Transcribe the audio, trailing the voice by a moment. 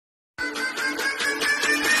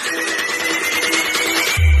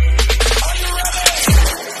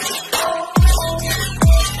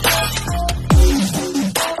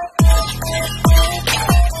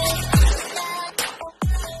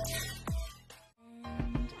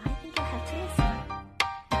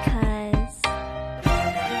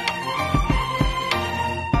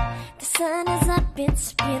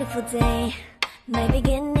it's a beautiful day. My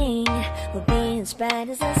beginning will be as bright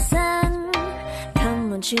as the sun.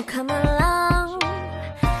 Come, won't you come along?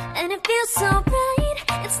 And it feels so bright,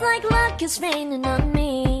 it's like luck is raining on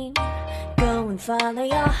me. Go and follow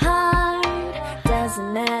your heart,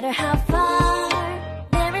 doesn't matter how far.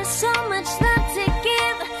 There is so much love to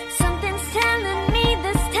give, something's telling me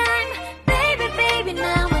this time. Baby, baby,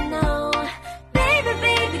 now I know. Baby,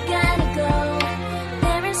 baby, gotta go.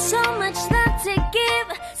 There is so much love to give,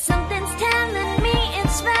 something's telling me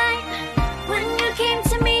it's right. When you came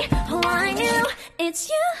to me, oh I knew it's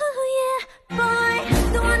you, yeah, boy.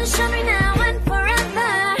 The one who showed me now and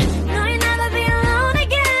forever. No, you'll never be alone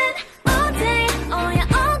again. All day, oh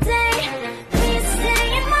yeah, all day. Please stay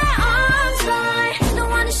in my arms, boy. The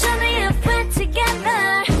one who showed me if we're together.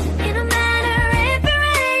 It don't matter if it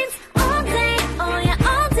rains. All day, oh yeah,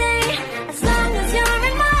 all day. As long as you're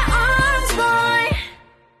in my arms, boy.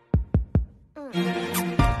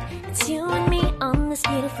 It's you and me on this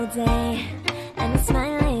beautiful day, and it's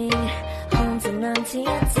smiling, holding on to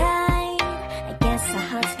your tight. I guess our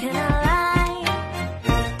hearts can align,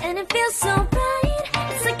 and it feels so bright.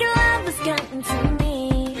 It's like your love has gotten to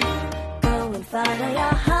me. Go and follow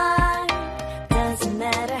your heart, doesn't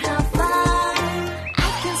matter how far. I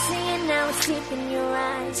can see it now, it's deep in your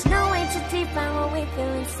eyes. No way to define what we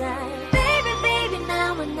feel inside. Baby, baby,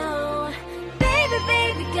 now I know. Baby,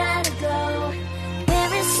 baby, gotta go.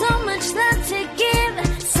 There is so much love to give,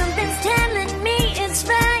 something's telling me it's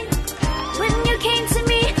right. When you came to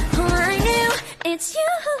me, oh I knew it's you,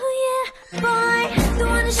 yeah, boy. The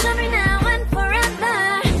one who showed me now and forever.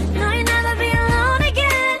 No, you'll never be alone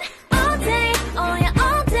again. All day, oh yeah,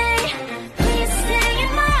 all day. Please stay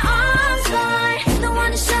in my arms, boy. The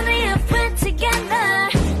one who showed me if we're together.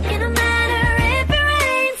 It don't matter if it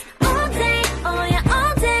rains. All day, oh yeah,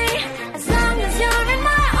 all day. As long as you're in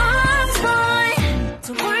my arms, boy.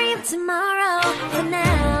 Don't worry of tomorrow, for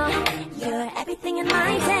now you're everything in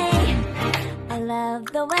my day. I love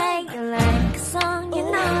the way you like a song, you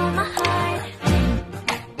know my heart.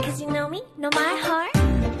 Cause you know me, know my heart.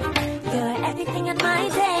 You're everything in my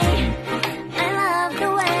day. I love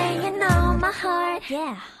the way you know my heart.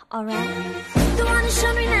 Yeah, alright. The one who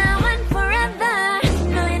showed me now and forever.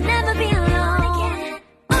 No, you'll never be alone again.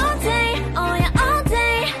 All day, oh yeah, all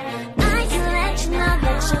day. I can let you know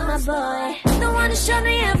that you're my boy. The one who showed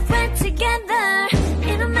me if we're together.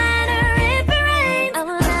 It don't matter if it rains. I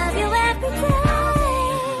will love you every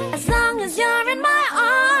day. As long as you're in my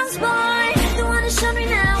arms, boy.